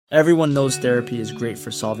Everyone knows therapy is great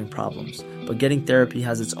for solving problems, but getting therapy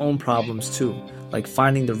has its own problems too, like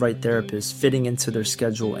finding the right therapist, fitting into their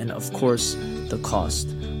schedule, and of course, the cost.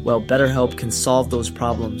 Well, BetterHelp can solve those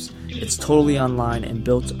problems. It's totally online and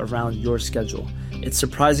built around your schedule. It's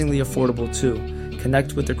surprisingly affordable too.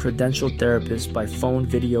 Connect with a credentialed therapist by phone,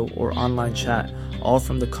 video, or online chat, all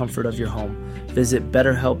from the comfort of your home. Visit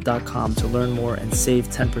BetterHelp.com to learn more and save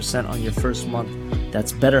 10% on your first month.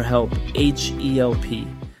 That's BetterHelp, H-E-L-P.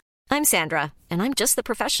 I'm Sandra, and I'm just the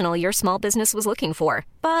professional your small business was looking for.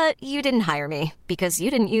 But you didn't hire me because you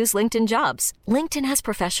didn't use LinkedIn Jobs. LinkedIn has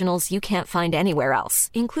professionals you can't find anywhere else,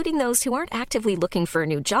 including those who aren't actively looking for a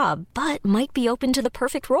new job, but might be open to the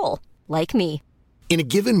perfect role, like me. In a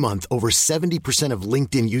given month, over 70% of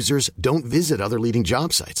LinkedIn users don't visit other leading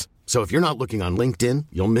job sites. So if you're not looking on LinkedIn,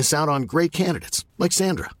 you'll miss out on great candidates like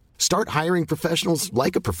Sandra. Start hiring professionals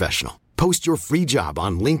like a professional. Post your free job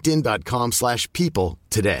on linkedin.com/people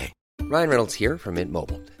today. Ryan Reynolds here from Mint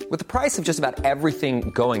Mobile. With the price of just about everything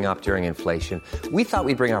going up during inflation, we thought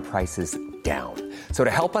we'd bring our prices down. So to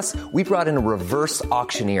help us, we brought in a reverse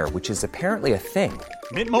auctioneer, which is apparently a thing.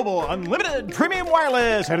 Mint Mobile Unlimited Premium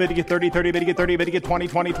Wireless. How to get 30, 30, bit to get 30, bit to get 20,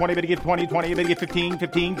 20, 20, bit to get 20, 20, bit to get 15,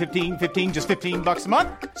 15, 15, 15, just $15 a month?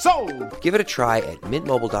 Sold! Give it a try at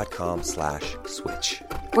mintmobile.com/switch.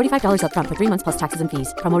 $45 up front for 3 months plus taxes and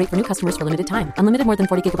fees. Promo rate for new customers for limited time. Unlimited more than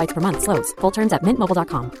 40 gigabytes per month. Slows full terms at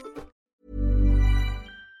mintmobile.com.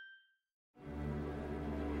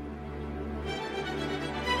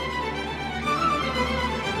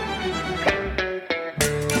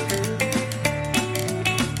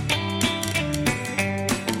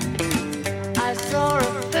 I saw a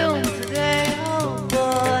film today, oh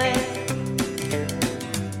boy.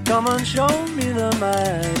 Come and show me the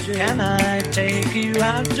magic. Can I take you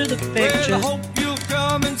out to the pictures? Well, I hope you'll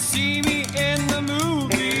come and see me in the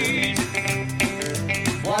movies.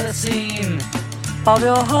 What a scene of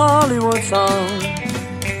your Hollywood song.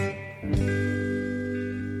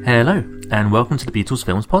 Hello, and welcome to the Beatles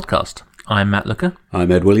Films Podcast. I'm Matt Looker.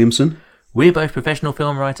 I'm Ed Williamson. We're both professional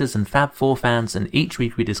film writers and Fab Four fans, and each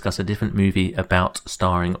week we discuss a different movie about,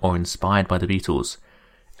 starring, or inspired by the Beatles.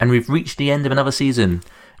 And we've reached the end of another season.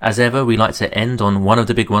 As ever, we like to end on one of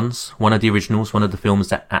the big ones, one of the originals, one of the films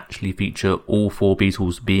that actually feature all four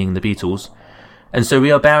Beatles being the Beatles. And so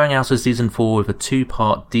we are bowing out of season 4 with a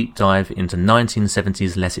 2-part deep dive into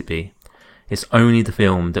 1970s Let It Be. It's only the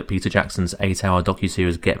film that Peter Jackson's 8-hour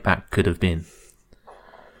docuseries Get Back could have been.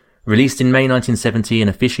 Released in May 1970 and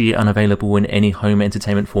officially unavailable in any home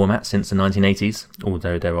entertainment format since the 1980s,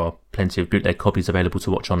 although there are plenty of bootleg copies available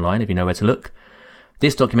to watch online if you know where to look,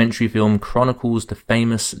 this documentary film chronicles the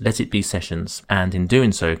famous Let It Be sessions, and in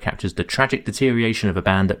doing so captures the tragic deterioration of a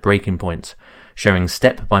band at breaking point, showing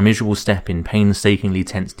step by miserable step in painstakingly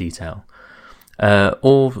tense detail.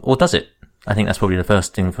 Or does it? I think that's probably the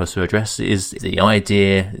first thing for us to address, is the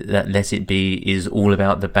idea that Let It Be is all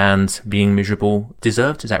about the band being miserable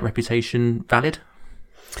deserved? Is that reputation valid?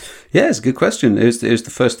 Yeah, it's a good question. It was the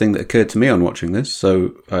first thing that occurred to me on watching this.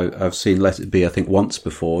 So I've seen Let It Be, I think, once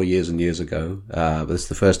before, years and years ago. But it's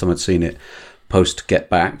the first time I'd seen it post Get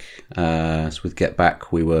Back. So with Get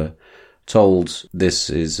Back, we were told this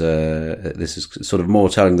is sort of more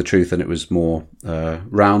telling the truth, and it was more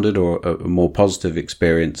rounded, or a more positive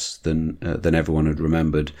experience than everyone had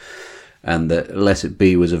remembered, and that Let It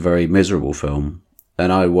Be was a very miserable film.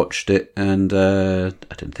 And I watched it, and I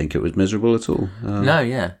didn't think it was miserable at all. No,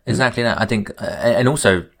 yeah, exactly that. I think, and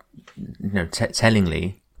also,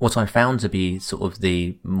 tellingly, what I found to be sort of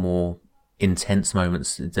the more intense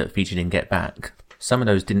moments that featured in Get Back, some of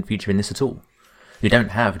those didn't feature in this at all. You don't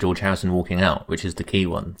have George Harrison walking out, which is the key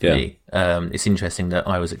one for me. It's interesting that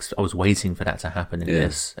I was waiting for that to happen in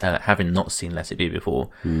this, having not seen Let It Be before,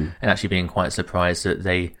 and actually being quite surprised that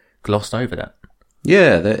they glossed over that.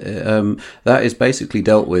 Yeah, that is basically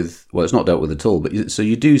dealt with. Well, it's not dealt with at all. But so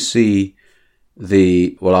you do see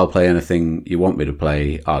the I'll play anything you want me to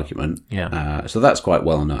play argument. Yeah. So that's quite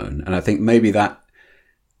well known, and I think maybe that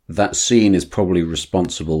scene is probably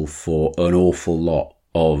responsible for an awful lot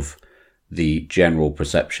of the general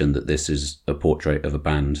perception that this is a portrait of a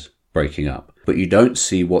band breaking up. But you don't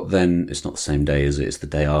see what then, it's not the same day, is it? It's the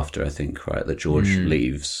day after, I think, right, that George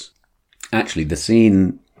leaves. Actually, the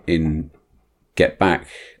scene in Get Back,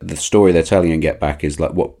 the story they're telling in Get Back is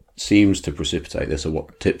like what seems to precipitate this, or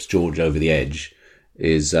what tips George over the edge,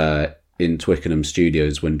 is in Twickenham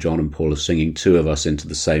Studios when John and Paul are singing Two of Us into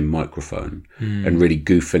the same microphone and really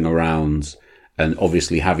goofing around and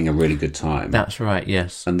obviously having a really good time. That's right,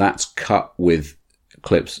 yes. And that's cut with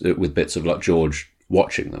clips, with bits of like George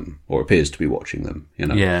watching them, or appears to be watching them, you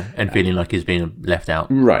know. Yeah, and feeling like he's being left out.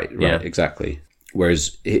 Right, yeah. Exactly.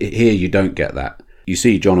 Whereas here you don't get that. You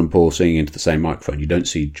see John and Paul singing into the same microphone. You don't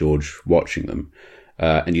see George watching them,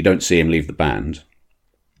 and you don't see him leave the band.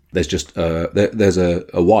 There's just there's a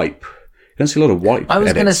wipe. You don't see a lot of wipe. I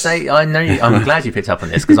was going to edits. say, I know. I'm glad you picked up on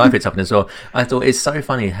this because I picked up on it as well. I thought it's so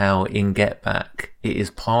funny how in Get Back it is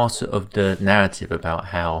part of the narrative about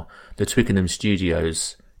how the Twickenham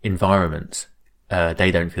Studios environment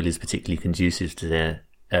they don't feel is particularly conducive to their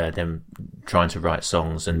them trying to write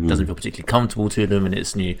songs and doesn't feel particularly comfortable to them, and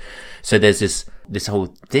it's new. So there's this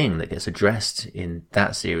whole thing that gets addressed in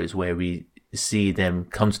that series where we see them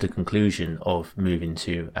come to the conclusion of moving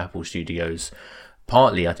to Apple Studios,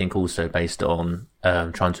 partly I think also based on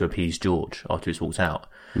trying to appease George after he's walked out.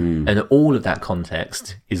 And all of that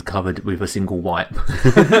context is covered with a single wipe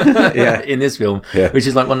in this film, which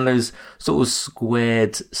is like one of those sort of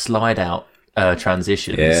squared slide out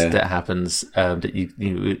transitions that happens that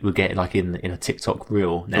you would get like in a TikTok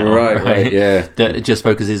reel now, right? That just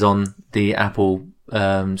focuses on the Apple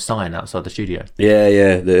sign outside the studio.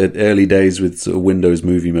 The early days with sort of Windows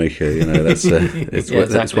Movie Maker, you know, that's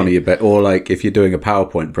that's one of your best. Or like if you're doing a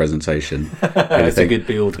PowerPoint presentation, it's a good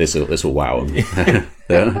build. This will wow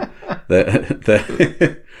them.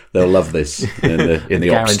 They'll love this in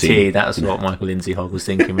the ops team. Guarantee that's what Michael Lindsay Hogg was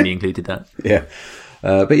thinking when he included that.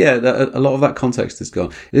 But a lot of that context is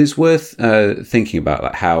gone. It's worth thinking about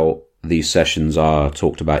like how these sessions are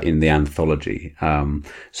talked about in the anthology.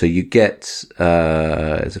 So you get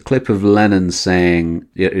there's a clip of Lennon saying,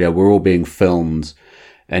 we're all being filmed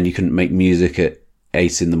and you couldn't make music at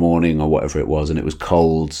 8 a.m. or whatever it was, and it was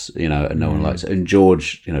cold, and no one likes it. And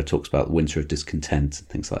George, talks about the winter of discontent and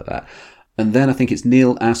things like that. And then I think it's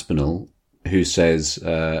Neil Aspinall who says,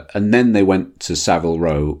 and then they went to Savile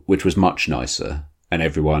Row, which was much nicer, and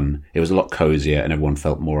it was a lot cozier, and everyone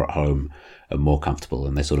felt more at home and more comfortable,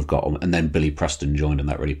 and they sort of got on. And then Billy Preston joined, and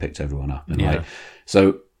that really picked everyone up. And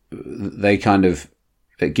so they kind of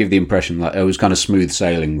give the impression like it was kind of smooth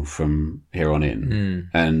sailing from here on in.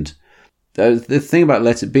 And the thing about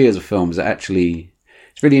Let It Be as a film is that actually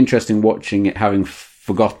it's really interesting watching it, having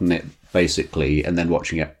forgotten it basically, and then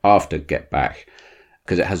watching it after Get Back,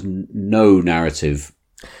 because it has no narrative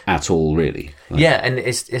at all, really. And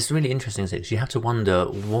it's really interesting because you have to wonder,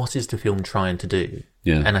 what is the film trying to do?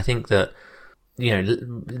 And I think that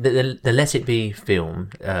the Let It Be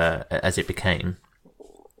film, as it became,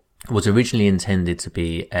 was originally intended to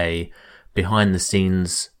be a behind the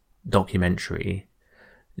scenes documentary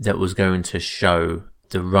that was going to show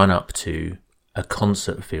the run up to a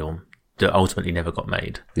concert film that ultimately never got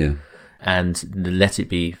made. And the Let It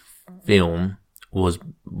Be film was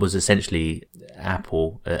essentially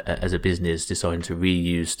Apple as a business deciding to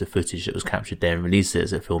reuse the footage that was captured there and release it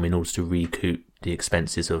as a film in order to recoup the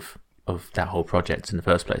expenses of that whole project in the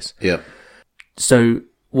first place. So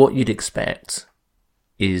what you'd expect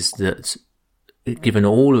is that, given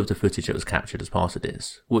all of the footage that was captured as part of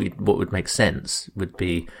this, what would make sense would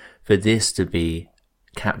be for this to be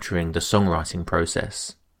capturing the songwriting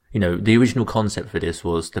process. The original concept for this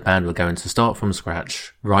was the band were going to start from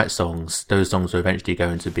scratch, write songs. Those songs were eventually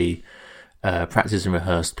going to be practiced and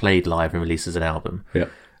rehearsed, played live, and released as an album.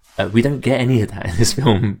 We don't get any of that in this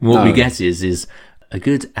film. What we get is a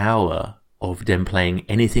good hour of them playing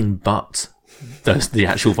anything but the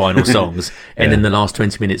actual vinyl songs, and then the last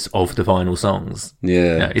 20 minutes of the vinyl songs.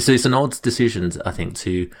 It's an odd decision, I think,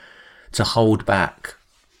 to hold back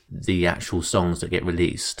the actual songs that get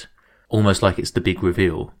released, almost like it's the big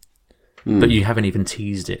reveal. But you haven't even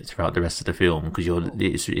teased it throughout the rest of the film because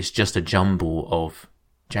it's just a jumble of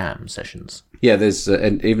jam sessions. There's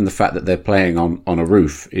and even the fact that they're playing on a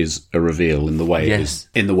roof is a reveal in the way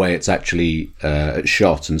it's actually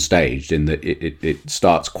shot and staged. In that it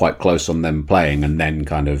starts quite close on them playing and then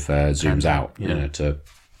kind of zooms out,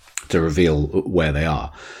 to reveal where they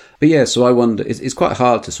are. But so I wonder, it's quite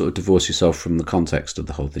hard to sort of divorce yourself from the context of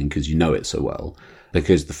the whole thing because you know it so well.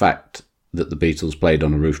 Because the fact that the Beatles played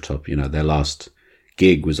on a rooftop, their last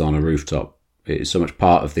gig was on a rooftop, it's so much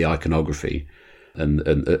part of the iconography and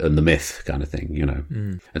the myth kind of thing,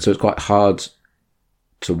 And so it's quite hard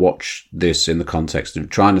to watch this in the context of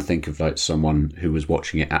trying to think of like someone who was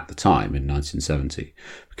watching it at the time in 1970,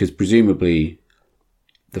 because presumably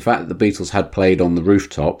the fact that the Beatles had played on the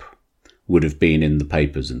rooftop would have been in the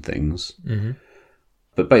papers and things.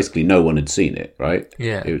 But basically no one had seen it, right?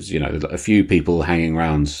 It was, a few people hanging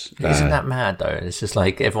around. Isn't that mad, though? It's just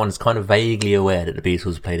like everyone's kind of vaguely aware that the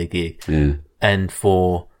Beatles played a gig. And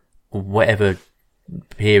for whatever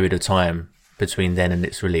period of time between then and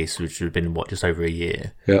its release, which would have been, just over a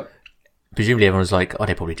year. Presumably everyone's like,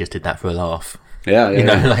 they probably just did that for a laugh.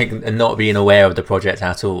 And not being aware of the project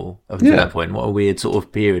at all up until that point. What a weird sort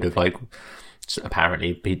of period of like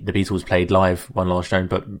apparently the Beatles played live One Last Joan,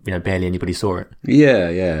 but barely anybody saw it.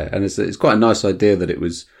 Yeah, and it's quite a nice idea that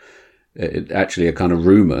it actually a kind of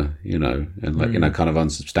rumor, and like kind of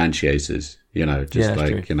unsubstantiated,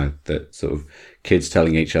 that sort of kids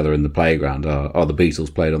telling each other in the playground, "Oh, the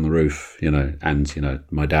Beatles played on the roof," and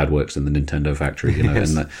my dad works in the Nintendo factory,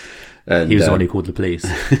 Yes. and he was the one who called the police.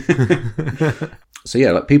 So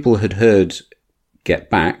yeah, like people had heard "Get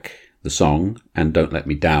Back," the song, and "Don't Let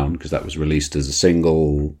Me Down," because that was released as a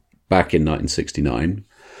single back in 1969.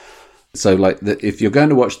 So like if you're going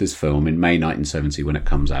to watch this film in May 1970 when it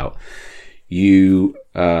comes out, you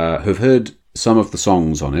have heard some of the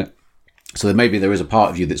songs on it. So that maybe there is a part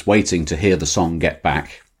of you that's waiting to hear the song "Get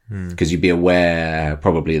Back," because you'd be aware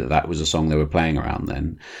probably that was a song they were playing around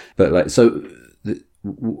then. But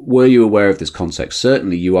were you aware of this context?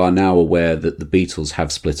 Certainly you are now aware that the Beatles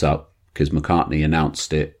have split up, because McCartney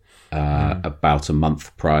announced it about a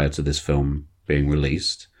month prior to this film being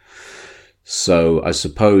released. So I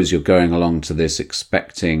suppose you're going along to this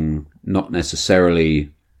expecting not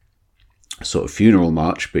necessarily a sort of funeral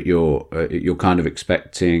march, but you're kind of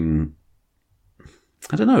expecting,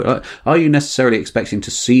 I don't know, are you necessarily expecting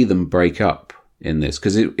to see them break up in this?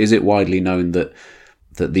 Because is it widely known that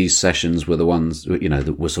these sessions were the ones,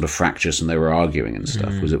 that were sort of fractious and they were arguing and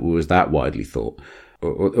stuff? Was that widely thought?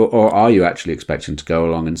 Or are you actually expecting to go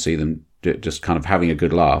along and see them just kind of having a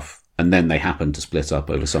good laugh, and then they happen to split up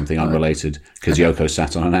over something unrelated because Yoko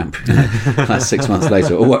sat on an amp 6 months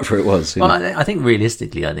later, or whatever it was? Well, I think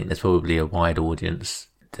realistically, there's probably a wide audience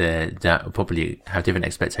that will probably have different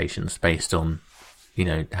expectations based on,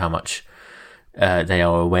 how much they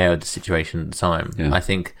are aware of the situation at the time. Yeah. I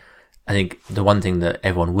think the one thing that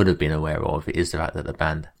everyone would have been aware of is the fact that the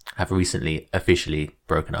band have recently officially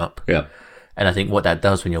broken up. Yeah. And I think what that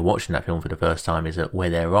does when you're watching that film for the first time is that where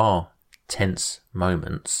there are tense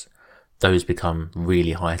moments, those become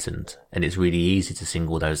really heightened, and it's really easy to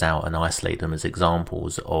single those out and isolate them as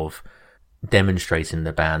examples of demonstrating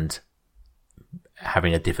the band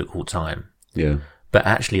having a difficult time. Yeah. But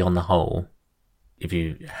actually, on the whole, if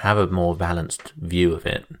you have a more balanced view of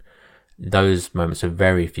it, those moments are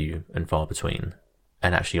very few and far between.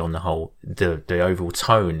 And actually, on the whole, the overall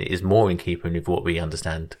tone is more in keeping with what we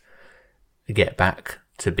understand Get Back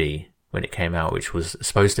to be when it came out, which was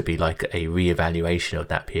supposed to be like a re-evaluation of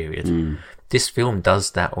that period. This film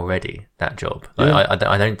does that already, that job. Yeah.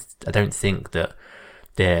 I don't think that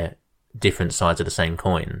they're different sides of the same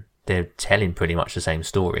coin. They're telling pretty much the same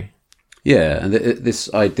story. Yeah, and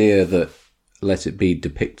this idea that Let It Be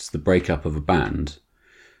depicts the breakup of a band,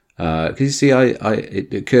 because you see,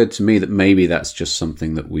 it occurred to me that maybe that's just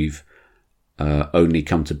something that we've only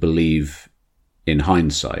come to believe in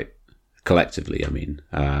hindsight, collectively.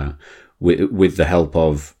 With the help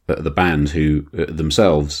of the band, who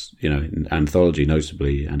themselves, in Anthology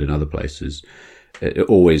notably and in other places,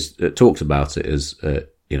 always talked about it as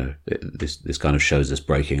this kind of shows us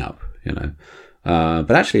breaking up.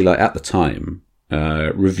 But actually, like at the time,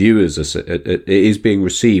 reviewers it is being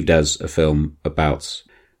received as a film about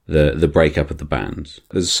the breakup of the band.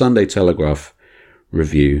 There's a Sunday Telegraph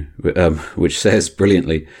review which says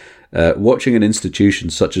brilliantly, watching an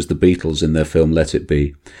institution such as the Beatles in their film Let It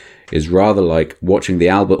Be is rather like watching the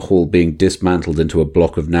Albert Hall being dismantled into a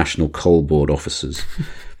block of National Coal Board offices.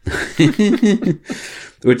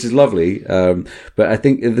 Which is lovely, but I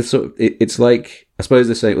think it's like, I suppose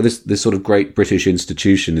they're saying, well, this sort of great British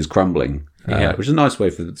institution is crumbling, which is a nice way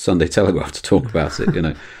for the Sunday Telegraph to talk about it.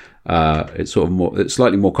 It's it's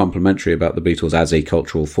slightly more complimentary about the Beatles as a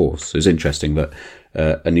cultural force. So it's interesting that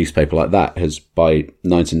a newspaper like that has, by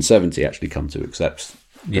 1970, actually come to accept.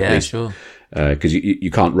 Yeah, sure. Because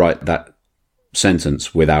you can't write that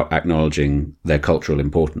sentence without acknowledging their cultural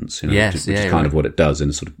importance, yes, which is kind of what it does in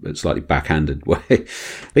a sort of slightly backhanded way.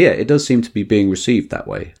 But yeah, it does seem to be being received that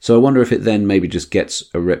way. So I wonder if it then maybe just gets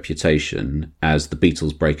a reputation as the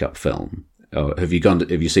Beatles breakup film. Have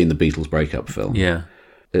you seen the Beatles breakup film? Yeah.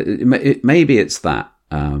 Maybe it's that,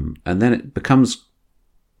 and then it becomes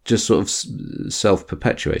just sort of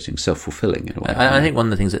self-perpetuating, self-fulfilling in a way. I think one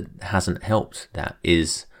of the things that hasn't helped that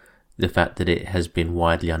is the fact that it has been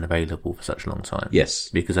widely unavailable for such a long time. Yes.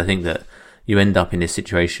 Because I think that you end up in this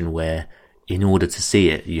situation where in order to see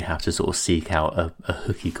it, you have to sort of seek out a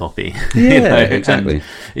hooky copy. Yeah, exactly.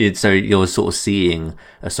 So you're sort of seeing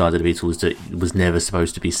a side of the Beatles that was never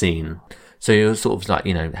supposed to be seen. So you're sort of like,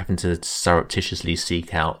 having to surreptitiously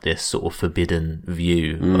seek out this sort of forbidden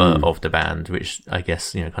view of the band, which I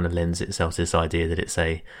guess, kind of lends itself to this idea that it's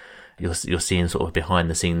you're seeing sort of behind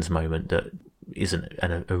the scenes moment that isn't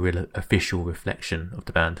a real official reflection of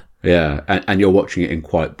the band. Yeah, and you're watching it in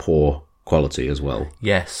quite poor quality as well.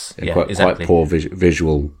 Yes, yeah, quite exactly. Quite poor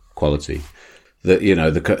visual quality. That, you know,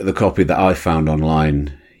 the copy that I found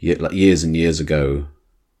online years and years ago,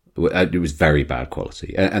 it was very bad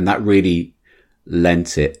quality, and that really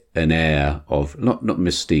lent it an air of not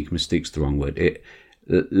mystique. Mystique's the wrong word. It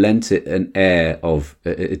lent it an air of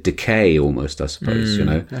a decay almost, I suppose. You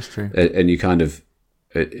know, that's true. And you kind of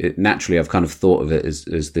naturally, I've kind of thought of it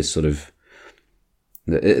as this sort of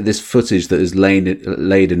this footage that is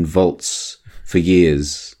laid in vaults for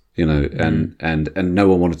years. You know, and no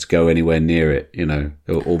one wanted to go anywhere near it. You know,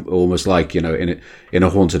 almost like, you know, in a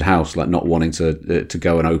haunted house, like not wanting to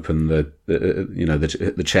go and open the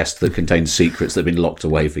chest that contains secrets that have been locked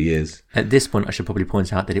away for years. At this point, I should probably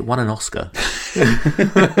point out that it won an Oscar.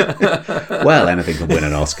 Well, anything can win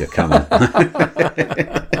an Oscar. Come on.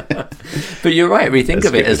 But you're right. We think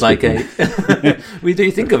of it as like we do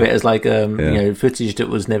think of it as like you know, footage that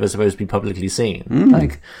was never supposed to be publicly seen.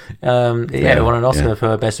 Like, it won an Oscar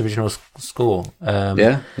for best original score. And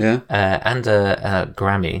a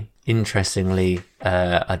Grammy. Interestingly,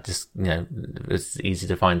 I just, you know, it's easy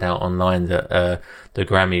to find out online that the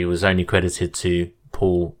Grammy was only credited to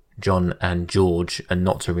Paul, John, and George, and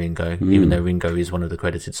not to Ringo, even though Ringo is one of the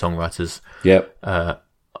credited songwriters.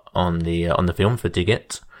 On the film for Dig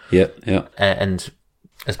It. And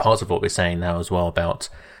as part of what we're saying now as well about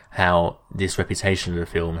how this reputation of the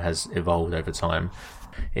film has evolved over time,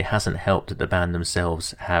 it hasn't helped that the band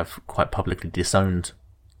themselves have quite publicly disowned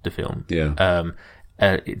the film. To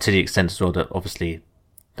the extent as well that obviously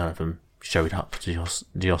none of them showed up to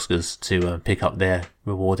the Oscars to pick up their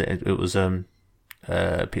reward. It was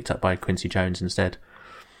picked up by Quincy Jones instead.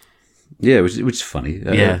 Yeah, which is funny.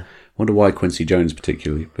 I wonder why Quincy Jones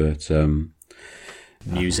particularly, but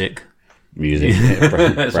music,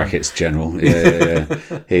 brackets general.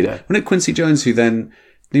 Wasn't it Quincy Jones who then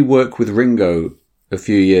did he work with Ringo a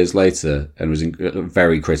few years later and was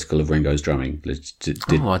very critical of Ringo's drumming? I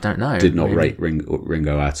don't know. Did not rate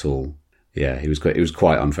Ringo at all. Yeah, he was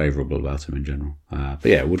quite unfavourable about him in general. But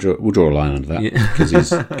yeah, we'll draw a line under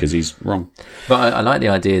that because he's wrong. But I like the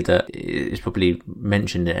idea that it's probably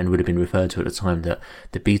mentioned and would have been referred to at the time that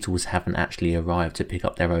the Beatles haven't actually arrived to pick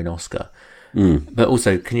up their own Oscar. But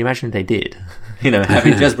also, can you imagine if they did? You know,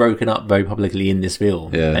 having just broken up very publicly in this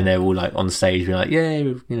film, and they're all like on stage, being like,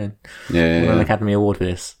 we won an Academy Award for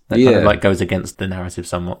this. That kind of like goes against the narrative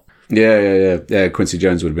somewhat. Yeah. Quincy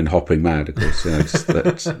Jones would have been hopping mad, of course. You know,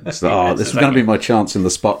 this is going to be my chance in the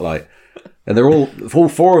spotlight, and they're all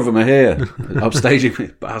four of them are here, upstaging me,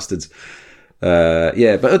 bastards. But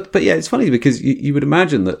it's funny because you would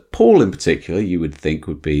imagine that Paul, in particular, you would think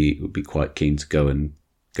would be quite keen to go and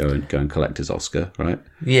collect his Oscar, right?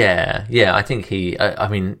 Yeah. I think he. I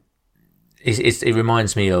mean, it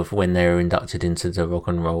reminds me of when they were inducted into the Rock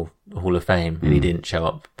and Roll Hall of Fame, and he didn't show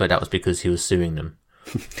up, but that was because he was suing them.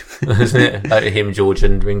 Isn't it? Like him, George,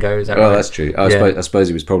 and Ringo. Is that right? Oh, that's true. I suppose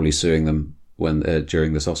he was probably suing them when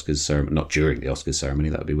during this Oscars ceremony. Not during the Oscars ceremony.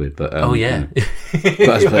 That would be weird. But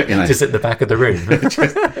just at the back of the room,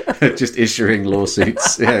 just issuing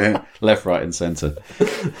lawsuits, left, right, and centre.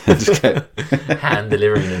 Hand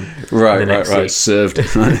delivering them. Right. Served.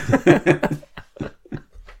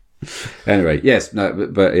 Anyway, yes, no,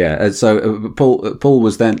 but yeah. So Paul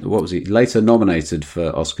was then, what was he? Later nominated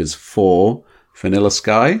for Oscars for Vanilla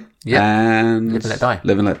Sky and Live and Let Die.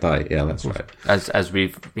 Live and Let Die. Yeah, that's right. As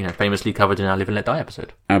we've famously covered in our Live and Let Die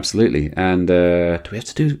episode. Absolutely. And do we have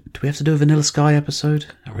to do a Vanilla Sky episode?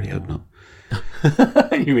 I really hope not.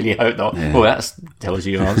 You really hope not. Yeah. Well, that tells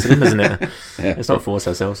you your answer, then, doesn't it? Let's not force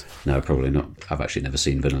ourselves. No, probably not. I've actually never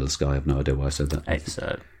seen Vanilla Sky. I have no idea why I said that.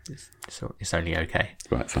 It's only okay.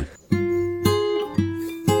 Right, fine.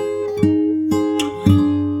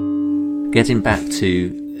 Getting back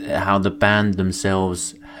to how the band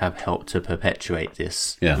themselves have helped to perpetuate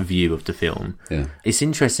this view of the film. Yeah. It's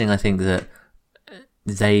interesting, I think, that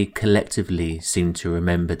they collectively seem to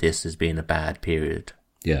remember this as being a bad period.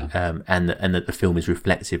 Yeah. And that the film is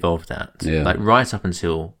reflective of that. Yeah. Like right up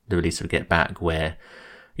until the release of Get Back, where,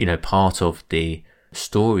 part of the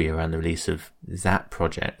story around the release of that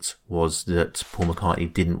project was that Paul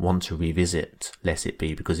McCartney didn't want to revisit Let It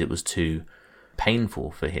Be because it was too painful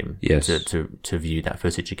for him to view that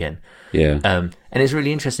footage again. Yeah. And it's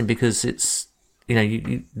really interesting because it's,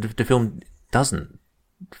 the film doesn't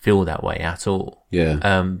feel that way at all.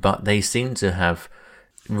 Yeah. But they seem to have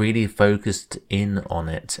really focused in on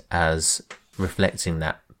it as reflecting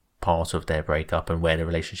that part of their breakup and where the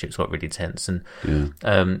relationships got really tense. And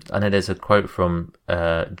I know there's a quote from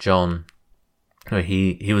John where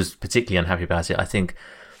he was particularly unhappy about it. I think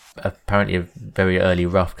apparently a very early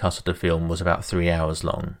rough cut of the film was about 3 hours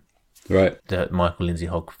long. Right. That Michael Lindsay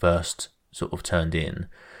Hogg first sort of turned in,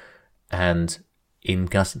 and in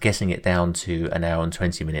getting it down to an hour and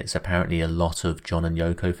 20 minutes, apparently a lot of John and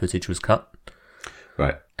Yoko footage was cut.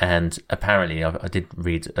 Right. And apparently, I did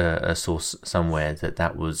read a source somewhere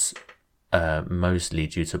that was mostly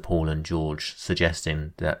due to Paul and George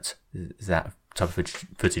suggesting that type of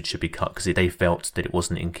footage should be cut because they felt that it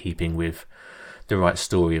wasn't in keeping with the right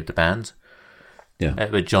story of the band. Yeah.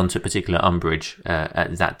 But John took particular umbrage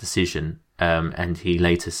at that decision, and he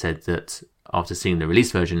later said that after seeing the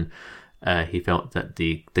release version, he felt that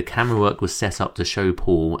the camera work was set up to show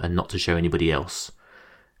Paul and not to show anybody else,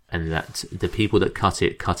 and that the people that cut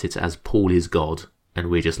it as Paul is God and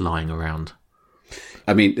we're just lying around.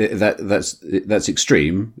 I mean, that's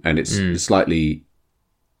extreme, and it's slightly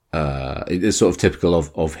it's sort of typical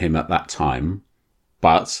of him at that time.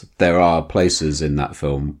 But there are places in that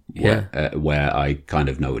film where I kind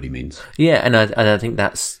of know what he means. Yeah, and I think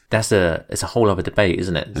it's a whole other debate,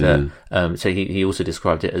 isn't it? So he also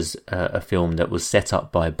described it as a film that was set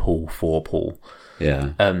up by Paul for Paul.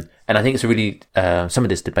 Yeah. And I think it's a really some of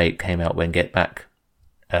this debate came out when Get Back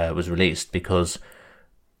was released, because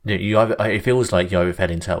it feels like you either fell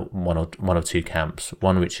into one of two camps.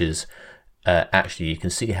 One which is actually you can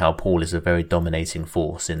see how Paul is a very dominating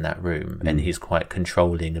force in that room, and he's quite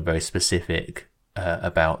controlling and very specific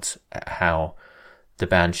about how the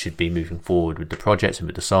band should be moving forward with the project and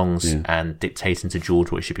with the songs, and dictating to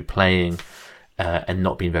George what he should be playing, and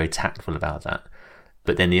not being very tactful about that.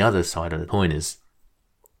 But then the other side of the coin is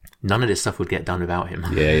none of this stuff would get done without him.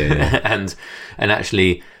 Yeah. and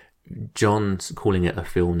actually, John's calling it a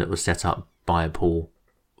film that was set up by Paul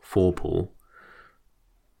for Paul.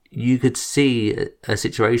 You could see a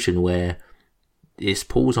situation where it's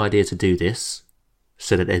Paul's idea to do this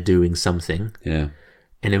so that they're doing something. Yeah.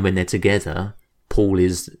 And then when they're together, Paul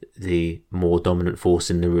is the more dominant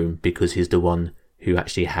force in the room because he's the one who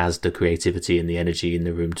actually has the creativity and the energy in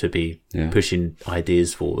the room to be pushing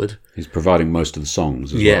ideas forward. He's providing most of the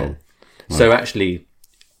songs as well. Right. So actually,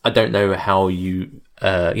 I don't know how you...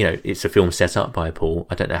 it's a film set up by Paul.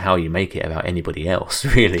 I don't know how you make it about anybody else,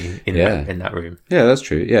 really, in that room. Yeah, that's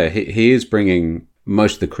true. Yeah, he is bringing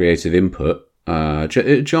most of the creative input.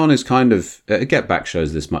 John is kind of... Get Back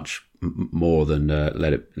shows this much more than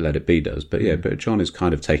Let It Be does. But but John is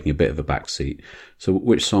kind of taking a bit of a backseat. So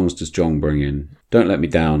which songs does John bring in? Don't Let Me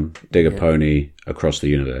Down, Dig a Pony, Across the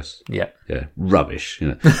Universe. Yeah. Yeah, rubbish.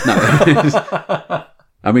 No.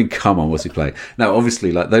 I mean, come on, what's he playing? Now,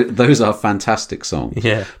 obviously, like those are fantastic songs.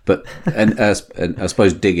 Yeah. But and I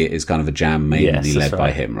suppose "Dig It" is kind of a jam mainly led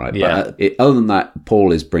by him, right? Yeah. But other than that,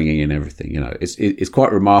 Paul is bringing in everything. It's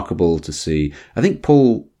quite remarkable to see. I think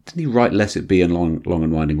Paul didn't he write "Let It Be" and "Long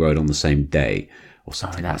and Winding Road" on the same day or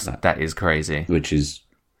something like that. That is crazy. Which is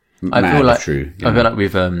I feel like true. I feel like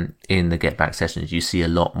with in the Get Back sessions, you see a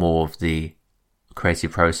lot more of the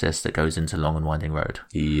creative process that goes into Long and Winding Road.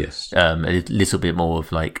 Yes. A little bit more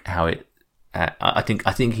of like how it I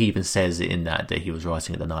think he even says it in that he was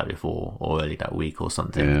writing it the night before or early that week or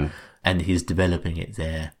something, and he's developing it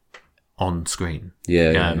there on screen.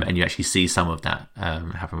 And you actually see some of that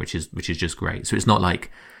happen, which is just great. So it's not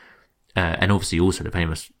like and obviously also the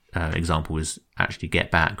famous example is actually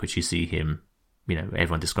Get Back, which you see him,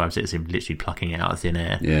 everyone describes it as him literally plucking it out of thin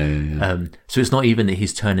air. So it's not even that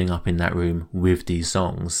he's turning up in that room with these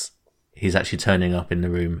songs. He's actually turning up in the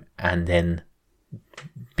room and then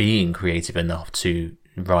being creative enough to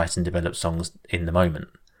write and develop songs in the moment.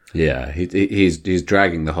 Yeah, he's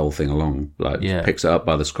dragging the whole thing along, picks it up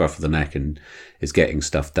by the scruff of the neck and is getting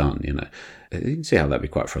stuff done. You can see how that'd be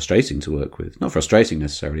quite frustrating to work with. Not frustrating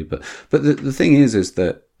necessarily, but the thing is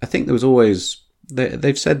that I think there was always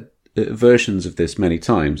they've said versions of this many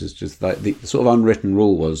times. It's just like the sort of unwritten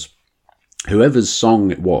rule was whoever's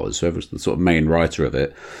song it was, whoever's the sort of main writer of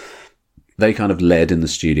it, they kind of led in the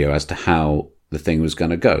studio as to how the thing was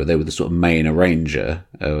going to go. They were the sort of main arranger,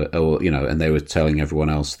 and they were telling everyone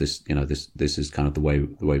else this is kind of the way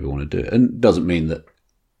we want to do it. And it doesn't mean that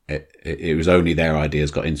it was only their ideas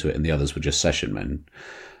got into it and the others were just session men,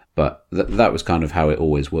 but that was kind of how it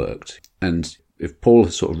always worked. And if Paul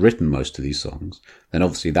has sort of written most of these songs, then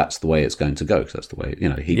obviously that's the way it's going to go, because that's the way,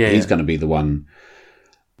 he's going to be the one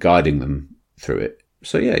guiding them through it.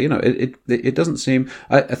 So it doesn't seem,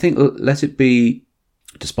 I think Let It Be,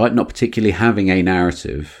 despite not particularly having a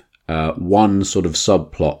narrative, one sort of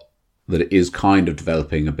subplot that it is kind of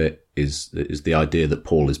developing a bit is the idea that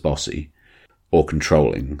Paul is bossy or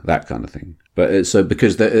controlling, that kind of thing. But so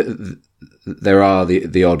because there are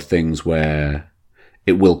the odd things where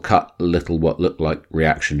it will cut little what look like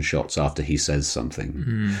reaction shots after he says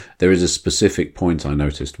something. There is a specific point I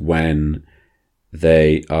noticed when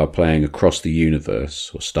they are playing Across the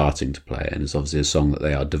Universe, or starting to play it, and it's obviously a song that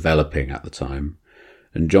they are developing at the time.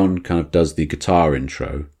 And John kind of does the guitar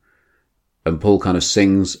intro, and Paul kind of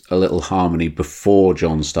sings a little harmony before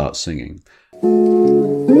John starts singing.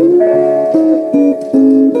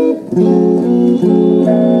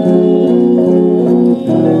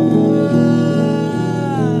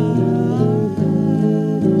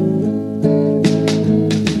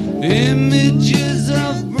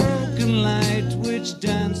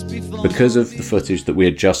 Because of the footage that we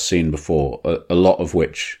had just seen before, a lot of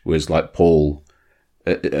which was like Paul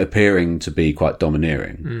appearing to be quite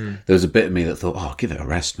domineering, there was a bit of me that thought, oh, give it a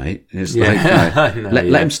rest, mate. It's like,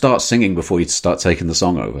 let him start singing before you start taking the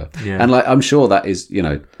song over. Yeah. And like, I'm sure that is,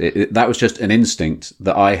 that was just an instinct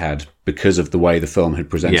that I had because of the way the film had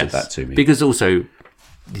presented that to me. Because also,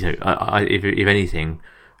 if anything,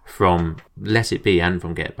 from Let It Be and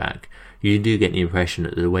from Get Back, you do get the impression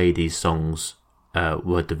that the way these songs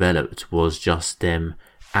were developed was just them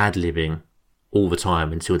ad-libbing all the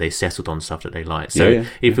time until they settled on stuff that they liked. So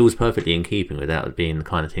it feels perfectly in keeping with that being the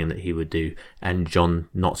kind of thing that he would do, and John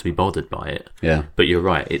not to be bothered by it. Yeah. But you're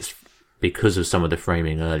right, it's because of some of the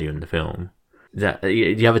framing earlier in the film. That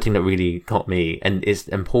the other thing that really got me,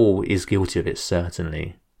 and Paul is guilty of it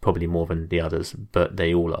certainly, probably more than the others, but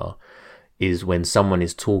they all are, is when someone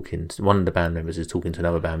is talking, one of the band members is talking to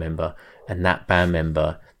another band member, and that band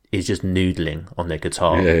member is just noodling on their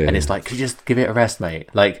guitar, and it's like, could you just give it a rest, mate?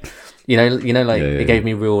 Like, it gave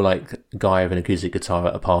me real like guy with an acoustic guitar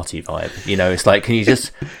at a party vibe. It's like, can you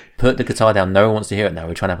just put the guitar down? No one wants to hear it now.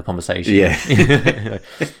 We're trying to have a conversation. Yeah.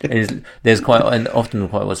 There's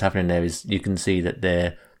often what's happening there is you can see that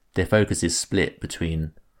their focus is split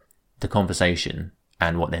between the conversation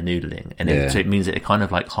and what they're noodling, and so it means that they're kind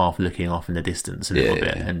of like half looking off in the distance a little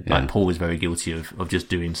bit, and like Paul is very guilty of just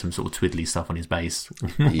doing some sort of twiddly stuff on his bass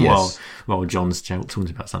while John's talking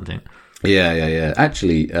about something. Yeah.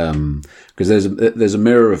 Actually, because there's a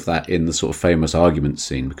mirror of that in the sort of famous argument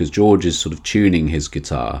scene, because George is sort of tuning his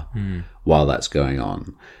guitar while that's going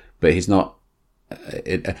on, but he's not.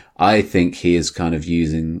 I think he is kind of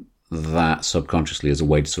using that subconsciously as a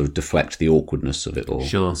way to sort of deflect the awkwardness of it all.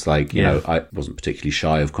 Sure. It's like, I wasn't particularly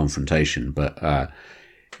shy of confrontation, but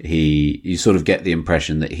you sort of get the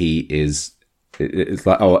impression that he is, it's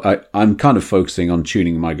like, I'm kind of focusing on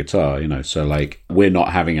tuning my guitar, so like, we're not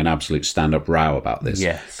having an absolute stand-up row about this.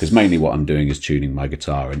 Yes. Because mainly what I'm doing is tuning my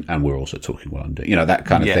guitar, and we're also talking while I'm doing, that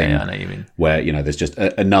kind of thing. Yeah, I know what you mean. Where, there's just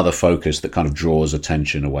another focus that kind of draws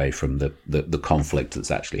attention away from the conflict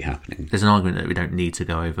that's actually happening. There's an argument that we don't need to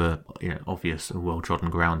go over, obvious and well-trodden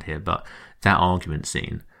ground here, but that argument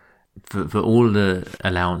scene, for all the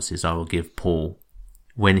allowances I will give Paul,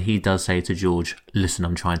 when he does say to George, listen,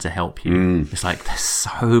 I'm trying to help you, it's like, they're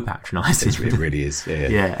so patronising. It really is.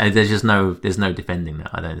 Yeah, and there's no defending that,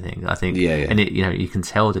 I don't think. I think, and it, you can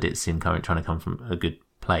tell that it's him trying to come from a good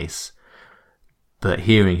place. But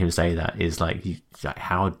hearing him say that is like,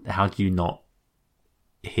 how do you not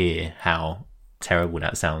hear how terrible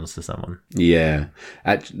that sounds to someone? Yeah.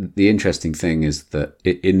 The interesting thing is that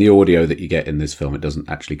in the audio that you get in this film, it doesn't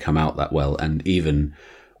actually come out that well, and even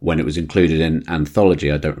when it was included in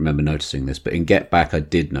Anthology, I don't remember noticing this, but in Get Back, I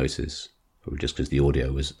did notice, probably just because the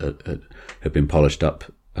audio was had been polished up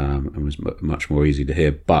and was much more easy to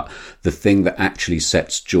hear. But the thing that actually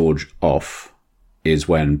sets George off is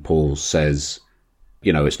when Paul says,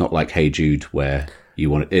 it's not like Hey Jude where you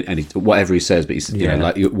want it, and whatever he says, but he's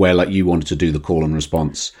where you wanted to do the call and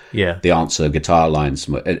response, the answer guitar lines,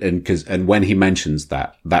 and when he mentions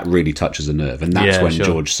that really touches a nerve, and that's when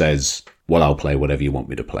George says, well, I'll play whatever you want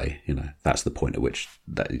me to play. That's the point at which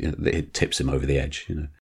it tips him over the edge.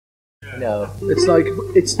 No, it's like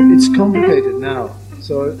it's complicated now.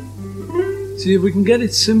 So see if we can get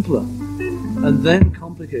it simpler and then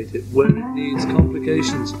complicate it where it needs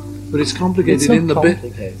complications. But it's complicated in the bit.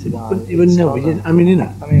 I mean,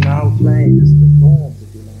 I'll play just the chords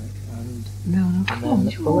if you like. And come on.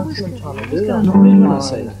 That's what I'm trying to do. Not really when I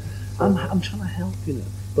say that. I'm trying to help,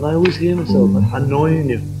 But I always hear myself annoying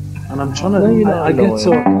you. And I'm trying to. No, you're not annoying.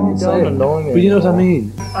 You don't annoy me. But you know what I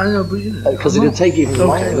mean? I know, but because it'll take even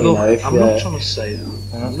longer. Look, I'm not trying to say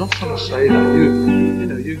that. I'm not trying to say that.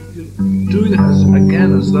 You're doing it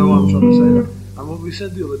again as though I'm trying to say that. And what we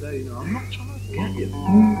said the other day, I'm not trying to get you.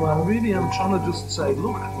 Well, really, I'm trying to just say,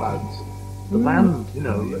 look, lads, the band,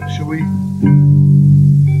 should we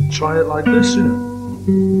try it like this,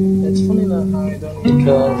 It's funny that Harry don't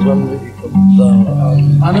because when we come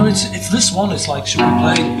down. I know it's this one. It's like, should we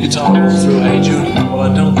play guitar through Hey Jude? Well,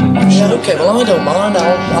 I don't think we should. Yeah, okay. Well, I don't mind.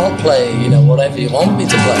 I'll play. Whatever you want me to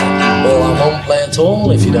play. Well, I won't play at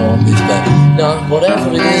all if you don't want me to play. No, whatever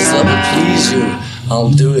it is that will please you,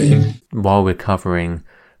 I'll do it. While we're covering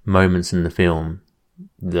moments in the film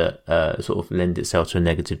that sort of lend itself to a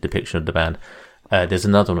negative depiction of the band, there's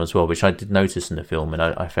another one as well, which I did notice in the film, and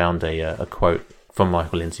I found a quote from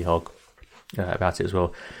Michael Lindsay Hogg about it as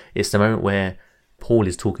well. It's the moment where Paul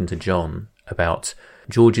is talking to John about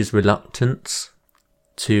George's reluctance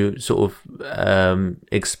to sort of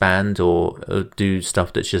expand or do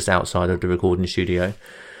stuff that's just outside of the recording studio.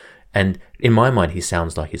 And in my mind, he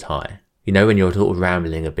sounds like he's high. When you're sort of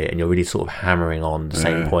rambling a bit and you're really sort of hammering on the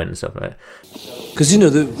same point and stuff like that. Because,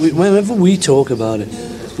 whenever we talk about it,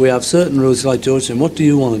 we have certain rules, like George saying, what do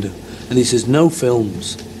you want to do? And he says, no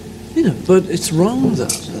films. But it's wrong,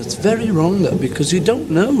 that. It's very wrong, that, because you don't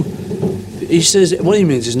know. He says, what he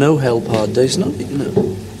means is no help hard days, not,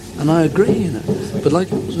 And I agree,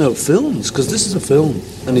 But, no films, because this is a film.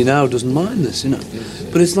 And he now doesn't mind this,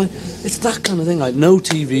 But it's it's that kind of thing, like no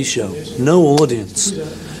TV show, no audience.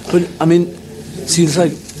 But, see, it's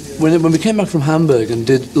like, when we came back from Hamburg and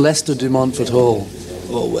did Leicester de Montfort Hall,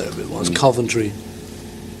 or wherever it was, Coventry,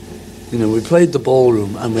 we played the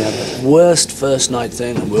ballroom and we had the worst first night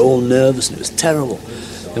thing and we were all nervous and it was terrible.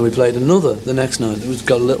 Then we played another the next night, it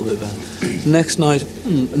got a little bit better. The next night,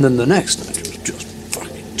 and then the next night, it was just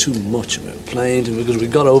fucking too much. We were playing because we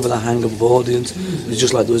got over the hang of audience. It was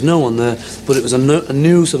just like there was no one there, but it was a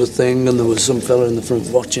new sort of thing, and there was some fella in the front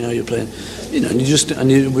watching how you're playing, and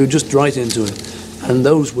we were just right into it. And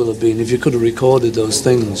those will have been, if you could have recorded those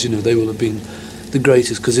things, they will have been the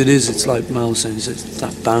greatest, because it's like Mal saying, it's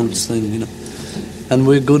that bounce thing, and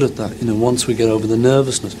we're good at that, once we get over the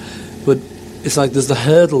nervousness. But it's like there's the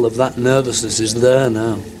hurdle of that nervousness is there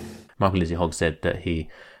now. Michael Lindsay Hogg said that he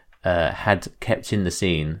had kept in the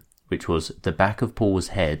scene, which was the back of Paul's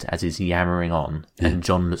head as he's yammering on, and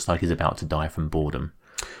John looks like he's about to die from boredom.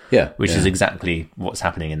 Yeah, which is exactly what's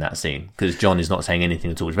happening in that scene, because John is not saying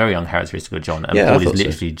anything at all. It's very uncharacteristic of John, and Paul is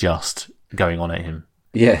literally just going on at him.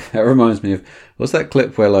 Yeah, that reminds me of, what's that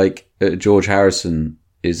clip where George Harrison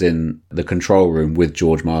is in the control room with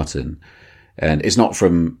George Martin, and it's not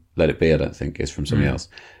from Let It Be, I don't think, it's from something else.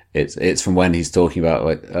 It's from when he's talking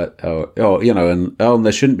about and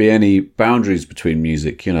there shouldn't be any boundaries between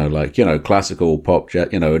music, classical, pop,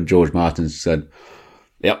 and George Martin said,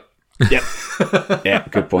 yep, yeah,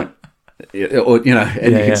 good point. Or, you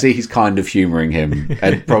can see he's kind of humouring him,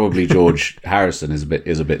 and probably George Harrison is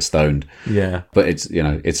a bit stoned. Yeah, but it's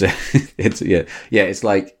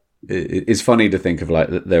it's funny to think of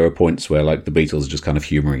that there are points where the Beatles are just kind of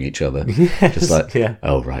humouring each other. Yes, just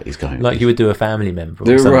oh right, he's going you would do a family member.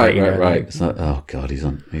 Or right. It's like, oh god, he's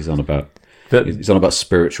on about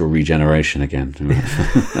spiritual regeneration again.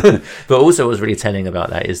 But also, what's really telling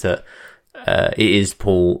about that is that it is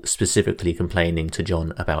Paul specifically complaining to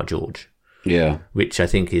John about George. Yeah. Which I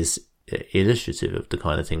think is illustrative of the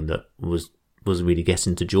kind of thing that was really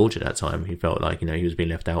getting to George at that time. He felt like, he was being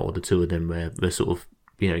left out, or the two of them were sort of,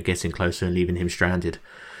 getting closer and leaving him stranded.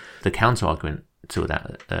 The counter-argument to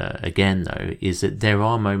that, again, though, is that there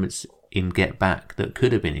are moments in Get Back that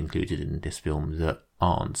could have been included in this film that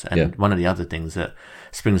aren't. And one of the other things that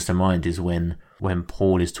springs to mind is when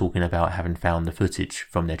Paul is talking about having found the footage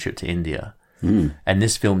from their trip to India. And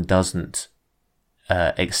this film doesn't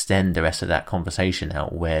extend the rest of that conversation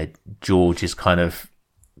out, where George is kind of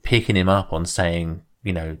picking him up on saying,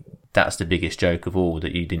 that's the biggest joke of all,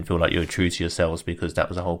 that you didn't feel like you were true to yourselves because that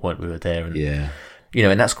was the whole point we were there. And,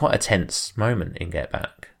 and that's quite a tense moment in Get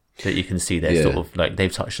Back, that you can see they're sort of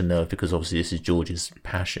they've touched a nerve, because obviously this is George's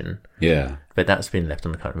passion. Yeah. But that's been left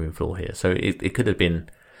on the cutting room floor here. So it could have been,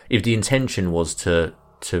 if the intention was to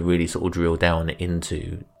really sort of drill down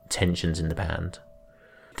into tensions in the band,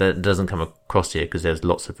 that doesn't come across here, because there's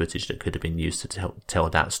lots of footage that could have been used to tell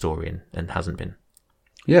that story and hasn't been.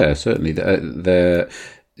 Yeah, certainly.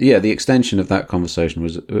 The extension of that conversation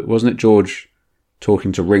wasn't it George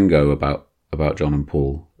talking to Ringo about John and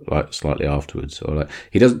Paul slightly afterwards, or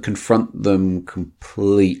he doesn't confront them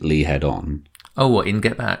completely head on. Oh, what, in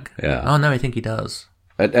Get Back? Yeah. Oh no, I think he does.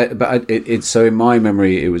 But it's so in my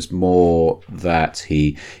memory, it was more that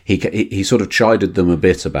he sort of chided them a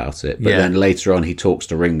bit about it, but then later on he talks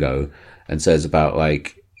to Ringo and says about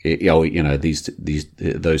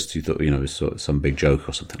those two thought it was sort of some big joke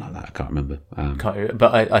or something like that. I can't remember.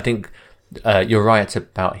 But I think you're right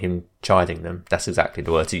about him chiding them. That's exactly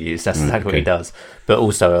the word to use. That's exactly what he does. But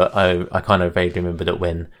also, I kind of vaguely remember that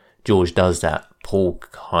when George does that, Paul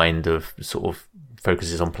kind of sort of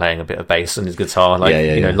focuses on playing a bit of bass on his guitar,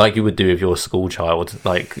 like like you would do with your school child,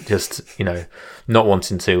 like just not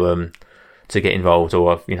wanting to get involved,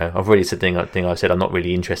 or I've already said thing I've said I'm not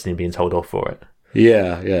really interested in being told off for it.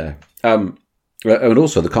 And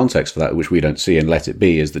also the context for that, which we don't see in Let It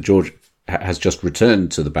Be, is that George has just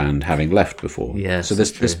returned to the band, having left before. Yes, so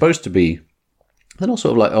there's supposed to be, they're all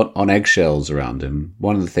sort of like on eggshells around him.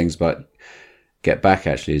 One of the things about Get Back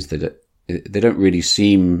actually is that they don't really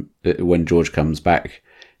seem, when George comes back,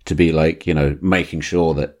 to be like, making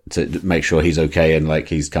sure to make sure he's okay and like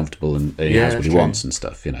he's comfortable and he has what he wants and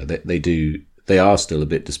stuff. They are still a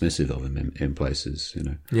bit dismissive of him in places.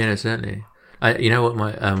 Yeah, certainly. You know what,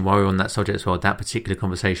 my while we're on that subject as well, that particular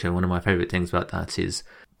conversation, one of my favourite things about that is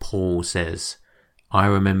Paul says, I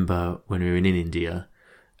remember when we were in India,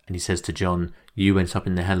 and he says to John, you went up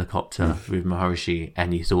in the helicopter with Maharishi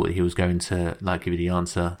and you thought he was going to like give you the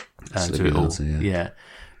answer to it all.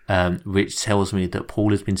 Which tells me that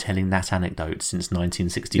Paul has been telling that anecdote since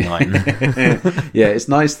 1969. Yeah, it's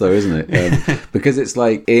nice though, isn't it? Because it's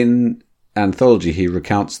like in Anthology, he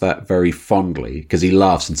recounts that very fondly because he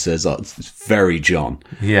laughs and says, "Oh, it's very John."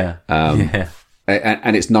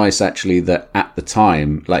 And it's nice actually that at the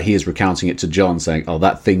time, like he is recounting it to John, saying, "Oh,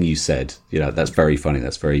 that thing you said, that's very funny.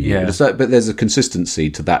 That's very you." Yeah. But there's a consistency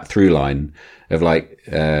to that through line of like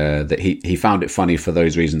that he found it funny for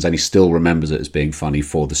those reasons, and he still remembers it as being funny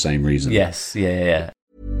for the same reason. Yes, yeah.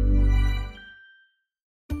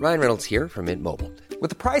 Ryan Reynolds here from Mint Mobile. With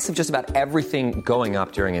the price of just about everything going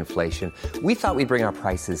up during inflation, we thought we'd bring our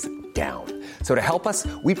prices down. So to help us,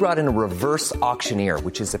 we brought in a reverse auctioneer,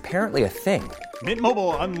 which is apparently a thing. Mint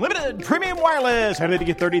Mobile Unlimited Premium Wireless. How to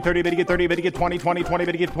get 30, 30, bit to get 30, bit to get 20, 20, 20,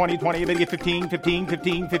 bit to get 20, 20, bit to get 15, 15,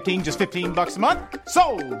 15, 15, just $15 a month?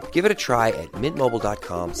 Sold! Give it a try at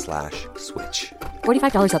mintmobile.com/switch.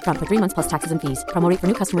 $45 up front for 3 months plus taxes and fees. Promo rate for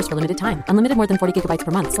new customers for limited time. Unlimited more than 40 gigabytes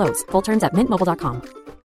per month. Slows full terms at mintmobile.com.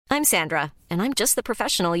 I'm Sandra, and I'm just the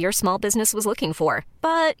professional your small business was looking for.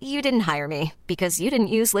 But you didn't hire me because you didn't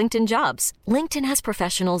use LinkedIn Jobs. LinkedIn has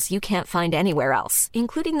professionals you can't find anywhere else,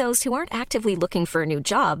 including those who aren't actively looking for a new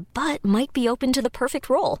job, but might be open to the perfect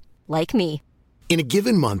role, like me. In a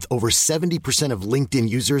given month, over 70% of LinkedIn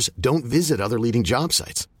users don't visit other leading job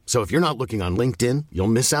sites. So if you're not looking on LinkedIn, you'll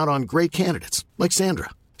miss out on great candidates like Sandra.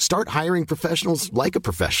 Start hiring professionals like a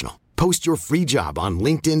professional. Post your free job on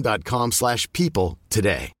linkedin.com/people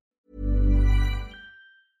today.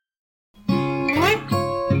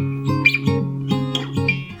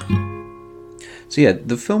 So yeah,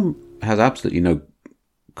 the film has absolutely no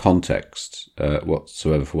context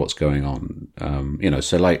whatsoever for what's going on.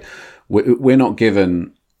 So like we're not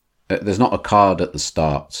given. There's not a card at the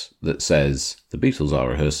start that says the Beatles are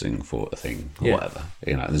rehearsing for a thing or whatever.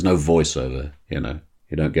 There's no voiceover. You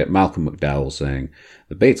don't get Malcolm McDowell saying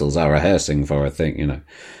the Beatles are rehearsing for a thing.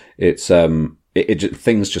 It's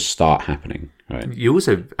things just start happening. Right. You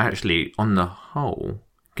also actually, on the whole,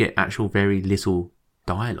 get actual very little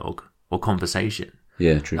dialogue or conversation.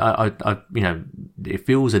 Yeah, true. It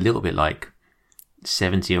feels a little bit like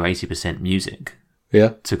 70 or 80% music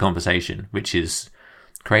to conversation, which is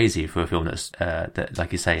crazy for a film that,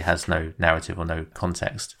 like you say, has no narrative or no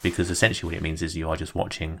context, because essentially what it means is you are just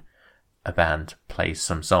watching a band play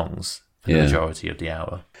some songs for the majority of the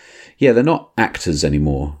hour. Yeah, they're not actors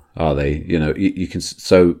anymore, are they? You can,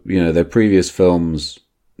 their previous films,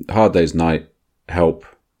 Hard Day's Night, Help,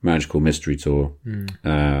 Magical Mystery Tour,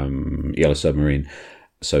 Yellow Submarine.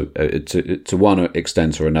 So to one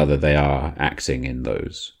extent or another, they are acting in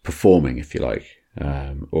those, performing, if you like,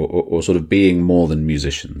 or sort of being more than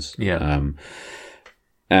musicians. Yeah.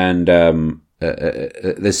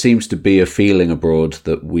 There seems to be a feeling abroad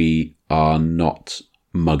that we are not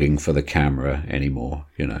mugging for the camera anymore,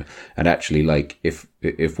 And actually, like, if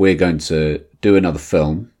we're going to do another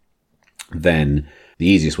film, then the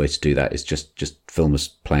easiest way to do that is just film us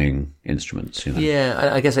playing instruments, Yeah,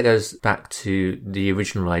 I guess it goes back to the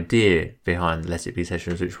original idea behind Let It Be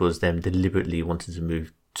sessions, which was them deliberately wanting to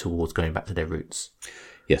move towards going back to their roots.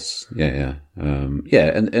 Yes, yeah.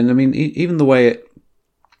 And I mean, even the way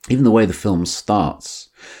the film starts,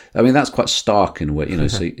 I mean, that's quite stark in a way,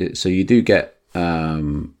 So you do get,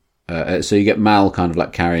 so you get Mal kind of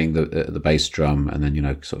like carrying the bass drum, and then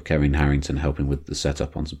sort of Kevin Harrington helping with the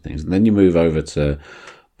setup on some things, and then you move over to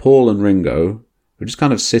Paul and Ringo, who are just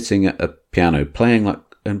kind of sitting at a piano playing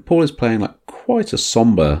and Paul is playing like quite a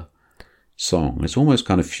somber song. It's almost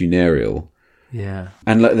kind of funereal. Yeah,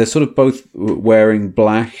 and like they're sort of both wearing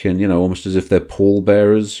black, and almost as if they're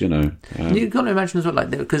pallbearers. You got to imagine as well,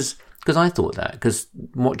 like, because Because I thought that, because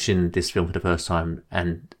watching this film for the first time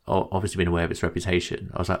and obviously being aware of its reputation,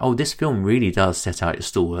 I was like, oh, this film really does set out its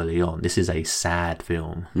stall early on. This is a sad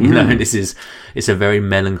film. You know, it's a very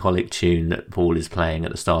melancholic tune that Paul is playing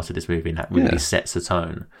at the start of this movie, and that really sets the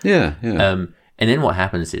tone. Yeah. And then what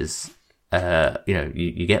happens is,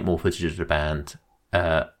 you get more footage of the band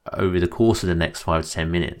over the course of the next 5 to 10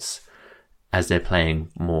 minutes as they're playing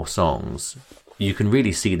more songs. You can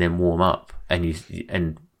really see them warm up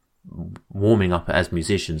and warming up as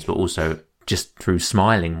musicians, but also just through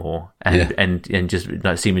smiling more and just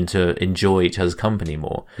like seeming to enjoy each other's company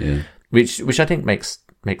more. Yeah. Which I think makes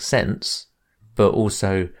sense, but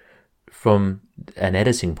also from an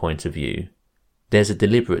editing point of view, there's a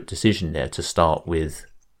deliberate decision there to start with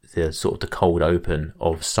the sort of the cold open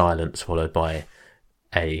of silence followed by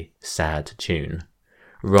a sad tune,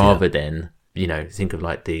 rather than, think of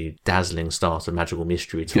like the dazzling start of Magical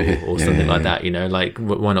Mystery Tour or something like that, like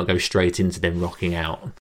why not go straight into them rocking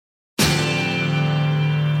out?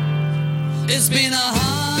 It's been a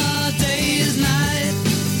hard day's night,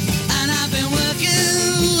 and I've been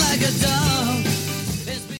working like a dog.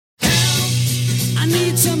 Help, I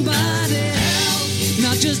need somebody, help,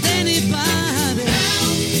 not just anybody,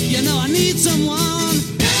 help, I need someone.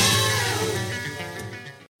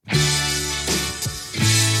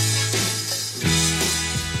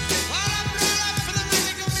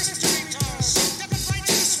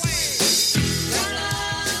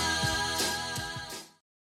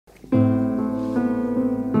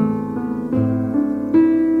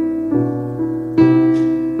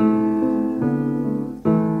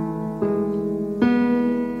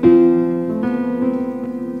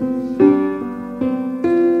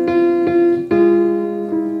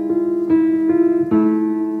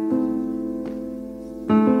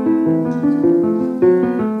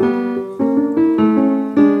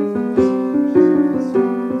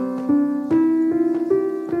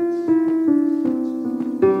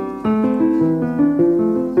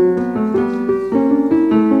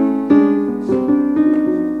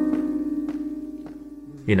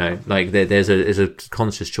 There's a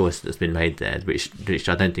conscious choice that's been made there, which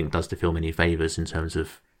I don't think does the film any favours in terms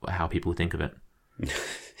of how people think of it.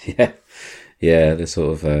 They're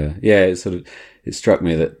sort of it struck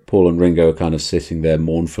me that Paul and Ringo are kind of sitting there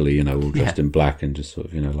mournfully, all dressed in black and just sort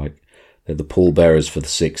of, like they're the pallbearers for the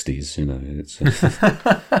 60s, It's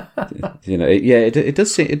it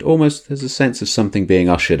does seem, it almost, there's a sense of something being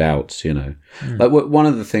ushered out, Like one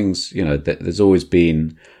of the things, that there's always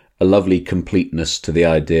been a lovely completeness to the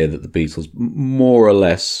idea that the Beatles, more or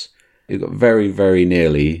less, very, very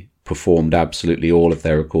nearly performed absolutely all of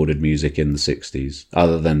their recorded music in the 60s,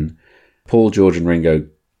 other than Paul, George and Ringo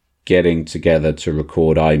getting together to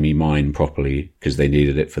record I, Me, Mine properly, because they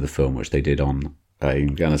needed it for the film, which they did on,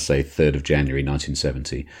 I'm going to say, 3rd of January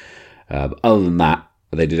 1970. Other than that,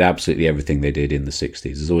 they did absolutely everything they did in the 60s.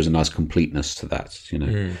 There's always a nice completeness to that,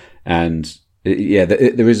 And,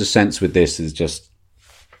 there is a sense with this, is just,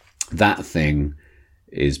 that thing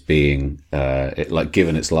is being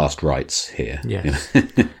given its last rites here. Yes.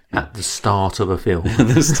 At the start of a film.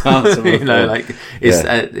 The start of a film.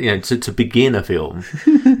 To begin a film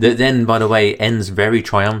that then, by the way, ends very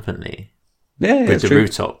triumphantly with the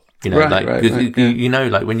rooftop. When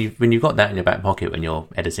you've got that in your back pocket when you're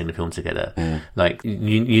editing the film together,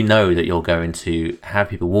 you know that you're going to have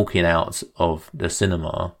people walking out of the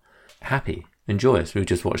cinema happy and joyous. We've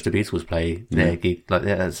just watched the Beatles play their gig.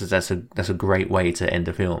 That's a great way to end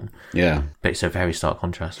a film. Yeah, but it's a very stark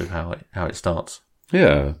contrast with how it starts.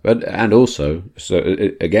 Yeah, and also,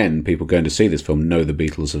 again, people going to see this film know the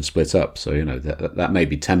Beatles have split up, so that may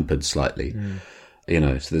be tempered slightly. So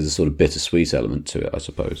there's a sort of bittersweet element to it, I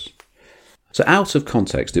suppose. So out of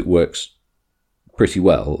context, it works pretty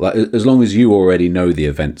well, as long as you already know the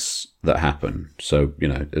events that happen. So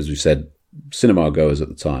as we said, cinema goers at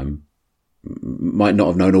the time might not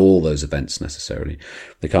have known all those events necessarily.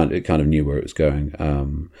 It kind of knew where it was going.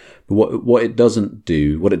 But what it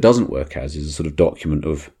doesn't work as is a sort of document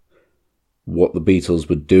of what the Beatles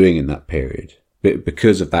were doing in that period. But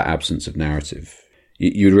because of that absence of narrative,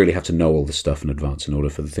 you'd really have to know all this stuff in advance in order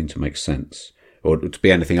for the thing to make sense, or to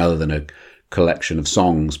be anything other than a collection of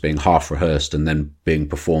songs being half rehearsed and then being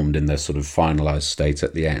performed in their sort of finalized state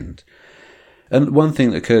at the end. And one thing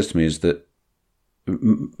that occurs to me is that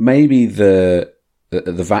maybe the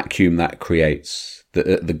vacuum that creates,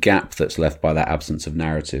 the gap that's left by that absence of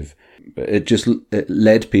narrative, it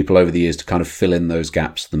led people over the years to kind of fill in those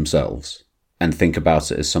gaps themselves and think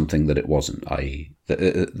about it as something that it wasn't, i.e.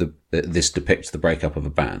 this depicts the breakup of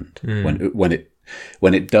a band when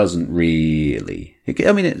it doesn't really.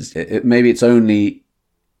 Maybe it's only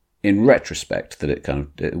in retrospect that it kind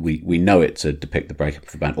of we know it to depict the breakup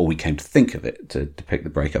of the band, or we came to think of it to depict the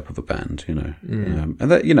breakup of a band, and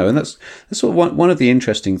that and that's sort of one of the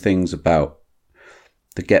interesting things about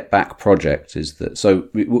the Get Back project is that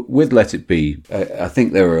with Let It Be, I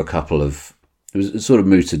think there were a couple of it sort of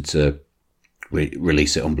mooted to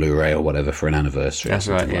release it on Blu-ray or whatever for an anniversary. That's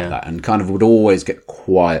or something right, like that, and kind of would always get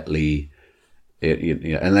quietly.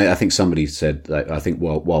 And I think somebody said that I think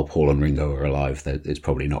while Paul and Ringo are alive, that it's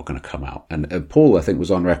probably not going to come out. And Paul, I think, was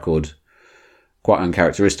on record quite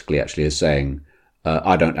uncharacteristically, actually, as saying,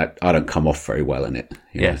 "I don't come off very well in it."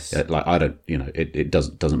 Yes, like I don't, it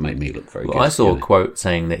doesn't make me look very good. I saw a quote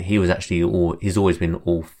saying that he was actually he's always been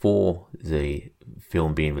all for the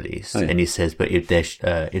film being released, and he says, "But if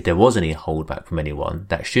there was any holdback from anyone,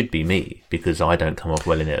 that should be me because I don't come off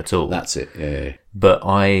well in it at all." That's it. Yeah. But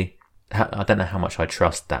I don't know how much I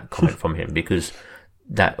trust that comment from him, because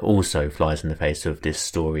that also flies in the face of this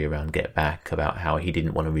story around Get Back about how he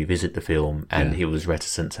didn't want to revisit the film and he was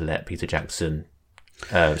reticent to let Peter Jackson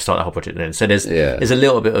start the whole project then. So there's a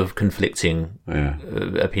little bit of conflicting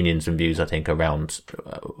opinions and views, I think, around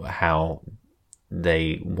how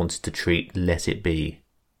they wanted to treat Let It Be,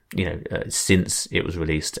 since it was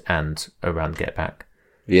released and around Get Back.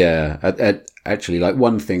 Yeah, actually, like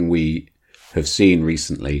one thing we have seen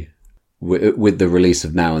recently with the release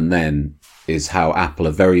of Now and Then is how Apple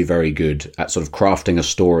are very, very good at sort of crafting a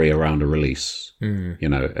story around a release,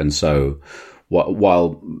 and so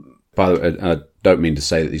while, by the way, I don't mean to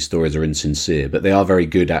say that these stories are insincere, but they are very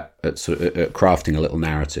good at crafting a little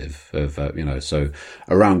narrative of, so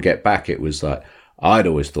around Get Back, it was like, I'd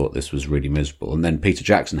always thought this was really miserable. And then Peter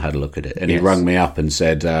Jackson had a look at it and he rung me up and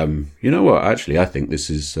said, you know what, actually, I think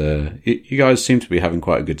this is, you guys seem to be having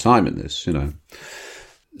quite a good time in this,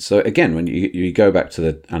 So again, when you go back to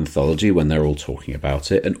the anthology, when they're all talking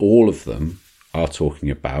about it, and all of them are talking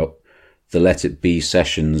about the Let It Be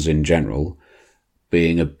sessions in general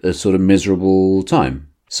being a sort of miserable time.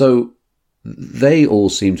 So they all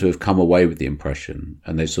seem to have come away with the impression,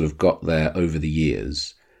 and they sort of got there over the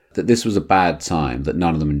years, that this was a bad time that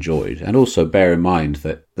none of them enjoyed. And also bear in mind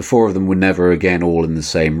that the four of them were never again all in the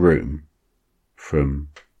same room from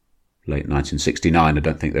late 1969. I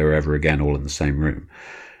don't think they were ever again all in the same room.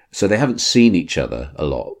 So they haven't seen each other a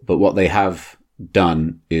lot, but what they have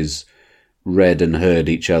done is read and heard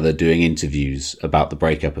each other doing interviews about the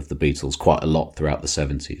breakup of the Beatles quite a lot throughout the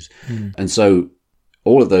 70s. And so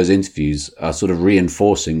all of those interviews are sort of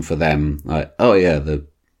reinforcing for them, like, oh yeah, the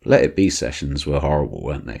Let It Be sessions were horrible,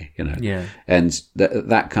 weren't they? Yeah. And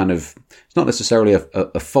that kind of, it's not necessarily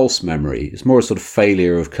a false memory. It's more a sort of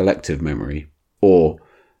failure of collective memory, or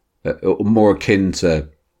more akin to,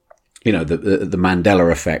 the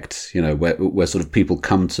Mandela effect, where sort of people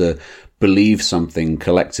come to believe something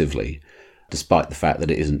collectively, despite the fact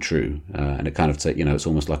that it isn't true. And it kind of, it's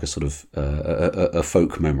almost like a sort of a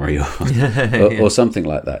folk memory or something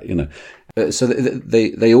like that, So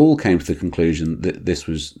they all came to the conclusion that this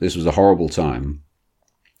was a horrible time.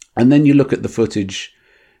 And then you look at the footage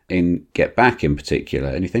in Get Back in particular,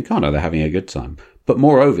 and you think, oh no, they're having a good time. But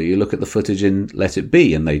moreover, you look at the footage in Let It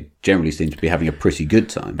Be, and they generally seem to be having a pretty good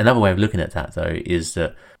time. Another way of looking at that, though, is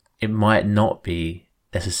that it might not be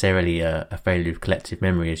necessarily a failure of collective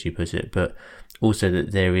memory, as you put it, but also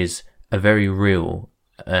that there is a very real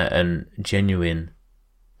and genuine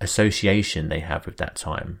association they have with that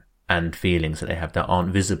time and feelings that they have that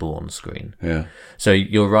aren't visible on screen. Yeah. So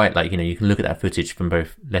you're right, like, you can look at that footage from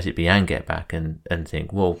both Let It Be and Get Back and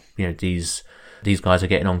think, well, these guys are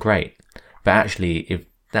getting on great. But actually, if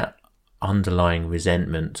that underlying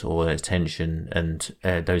resentment or tension and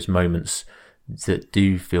those moments that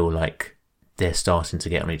do feel like they're starting to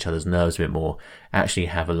get on each other's nerves a bit more actually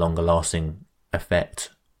have a longer lasting effect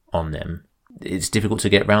on them, it's difficult to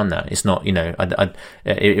get around that. It's not,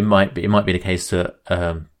 it might be the case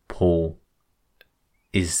that Paul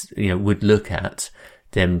is, would look at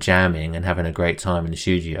them jamming and having a great time in the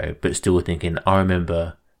studio, but still thinking, I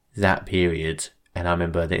remember that period. And I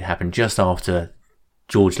remember that it happened just after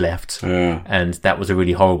George left, and that was a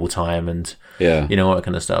really horrible time, and all that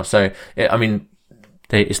kind of stuff. So,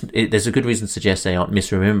 there's a good reason to suggest they aren't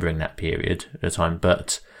misremembering that period at the time,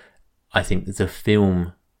 but I think the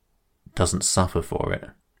film doesn't suffer for it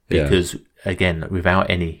because, again, without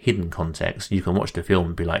any hidden context, you can watch the film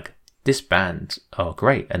and be like, this band are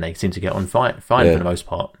great, and they seem to get on fine for the most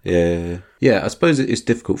part. Yeah, I suppose it's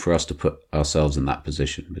difficult for us to put ourselves in that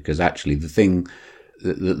position, because actually the thing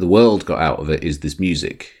that the world got out of it is this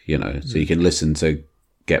music, so you can listen to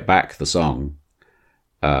Get Back, the song,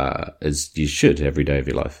 as you should every day of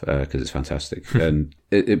your life, because it's fantastic. And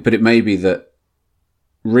but it may be that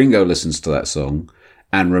Ringo listens to that song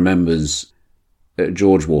and remembers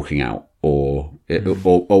George walking out or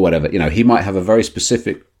whatever. You know, he might have a very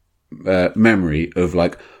specific memory of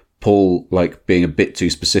like Paul like being a bit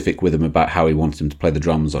too specific with him about how he wanted him to play the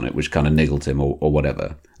drums on it, which kind of niggled him or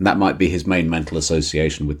whatever. And that might be his main mental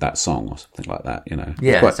association with that song or something like that, you know.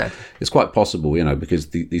 Yeah, it's quite possible, you know,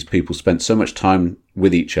 because these people spent so much time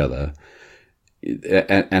with each other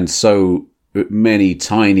and so many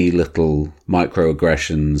tiny little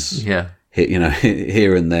microaggressions, you know,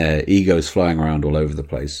 here and there, egos flying around all over the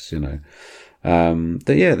place, you know.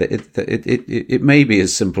 It may be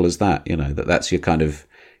as simple as that, you know, that's your kind of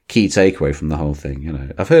key takeaway from the whole thing. You know,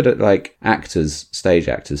 I've heard it like stage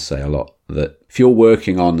actors say a lot that if you're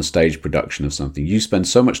working on the stage production of something, you spend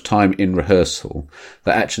so much time in rehearsal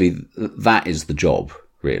that actually that is the job.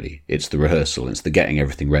 Really, it's the rehearsal, it's the getting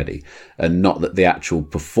everything ready, and not that the actual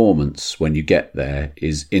performance when you get there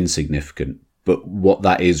is insignificant. But what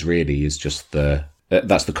that is really is just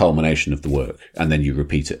that's the culmination of the work, and then you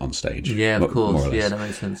repeat it on stage. Yeah, of course. More or less. Yeah, that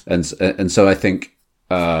makes sense. And so I think,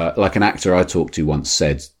 like an actor I talked to once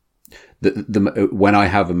said, that when I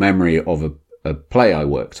have a memory of a play I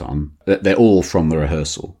worked on, they're all from the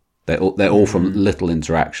rehearsal. They're all from little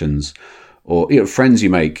interactions, or, you know, friends you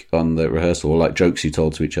make on the rehearsal, or like jokes you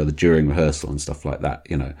told to each other during rehearsal and stuff like that.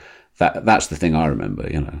 You know, that's the thing I remember.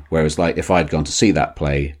 You know, whereas like if I'd gone to see that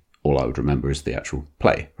play, all I would remember is the actual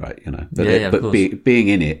play, right? You know, but being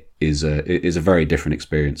in it is a very different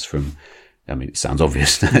experience from. I mean, it sounds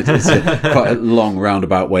obvious. It's quite a long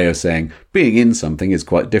roundabout way of saying being in something is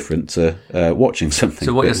quite different to watching something.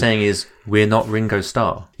 So what you're saying is we're not Ringo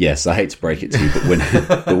Starr? Yes, I hate to break it to you,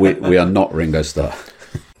 but we are not Ringo Starr.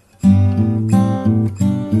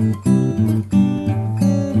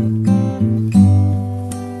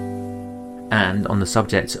 And on the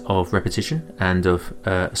subject of repetition and of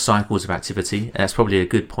cycles of activity, that's probably a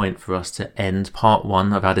good point for us to end part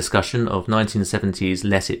one of our discussion of 1970s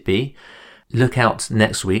Let It Be. Look out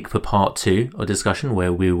next week for part two of discussion,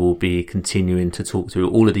 where we will be continuing to talk through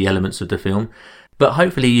all of the elements of the film. But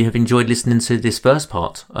hopefully you have enjoyed listening to this first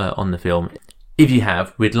part on the film. If you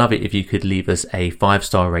have, we'd love it if you could leave us a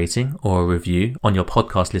 5-star rating or a review on your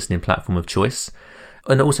podcast listening platform of choice.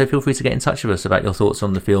 And also feel free to get in touch with us about your thoughts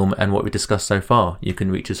on the film and what we discussed so far. You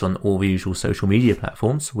can reach us on all the usual social media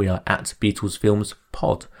platforms. We are at Beatles Films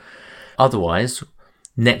Pod. Otherwise,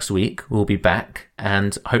 next week we'll be back,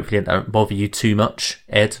 and hopefully it don't bother you too much,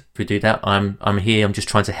 Ed, if we do that. I'm here, I'm just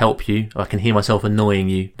trying to help you. I can hear myself annoying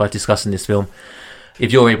you by discussing this film.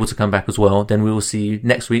 If you're able to come back as well, then we will see you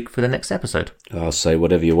next week for the next episode. I'll say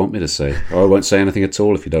whatever you want me to say, or I won't say anything at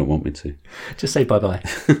all if you don't want me to. Just say bye-bye.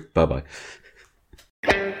 Bye-bye.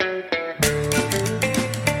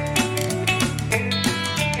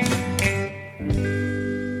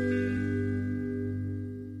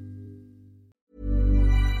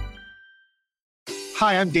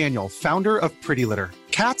 Hi, I'm Daniel, founder of Pretty Litter.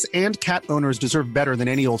 Cats and cat owners deserve better than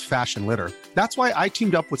any old-fashioned litter. That's why I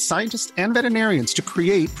teamed up with scientists and veterinarians to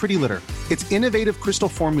create Pretty Litter. Its innovative crystal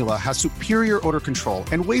formula has superior odor control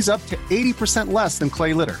and weighs up to 80% less than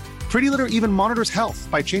clay litter. Pretty Litter even monitors health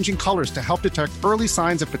by changing colors to help detect early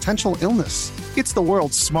signs of potential illness. It's the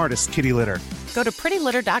world's smartest kitty litter. Go to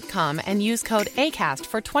prettylitter.com and use code ACAST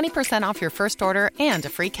for 20% off your first order and a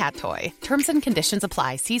free cat toy. Terms and conditions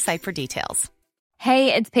apply. See site for details.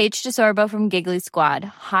 Hey, it's Paige DeSorbo from Giggly Squad.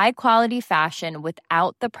 High quality fashion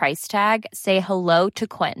without the price tag. Say hello to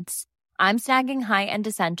Quince. I'm snagging high-end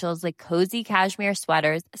essentials like cozy cashmere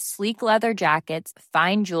sweaters, sleek leather jackets,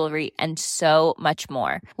 fine jewelry, and so much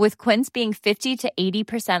more. With Quince being 50 to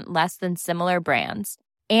 80% less than similar brands.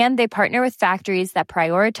 And they partner with factories that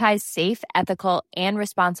prioritize safe, ethical, and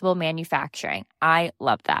responsible manufacturing. I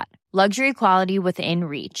love that. Luxury quality within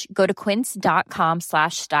reach. Go to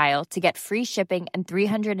quince.com/style to get free shipping and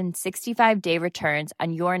 365-day returns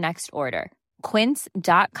on your next order.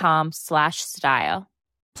 Quince.com/style.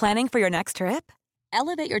 Planning for your next trip?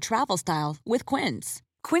 Elevate your travel style with Quince.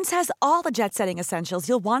 Quince has all the jet-setting essentials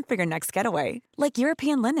you'll want for your next getaway, like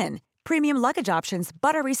European linen, premium luggage options,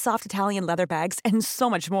 buttery soft Italian leather bags, and so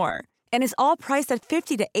much more. And is all priced at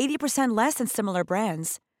 50 to 80% less than similar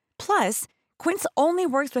brands. Plus, Quince only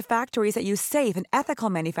works with factories that use safe and ethical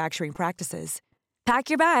manufacturing practices.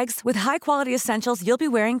 Pack your bags with high-quality essentials you'll be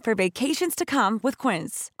wearing for vacations to come with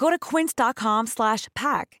Quince. Go to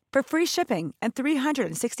quince.com/pack for free shipping and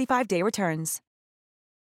 365-day returns.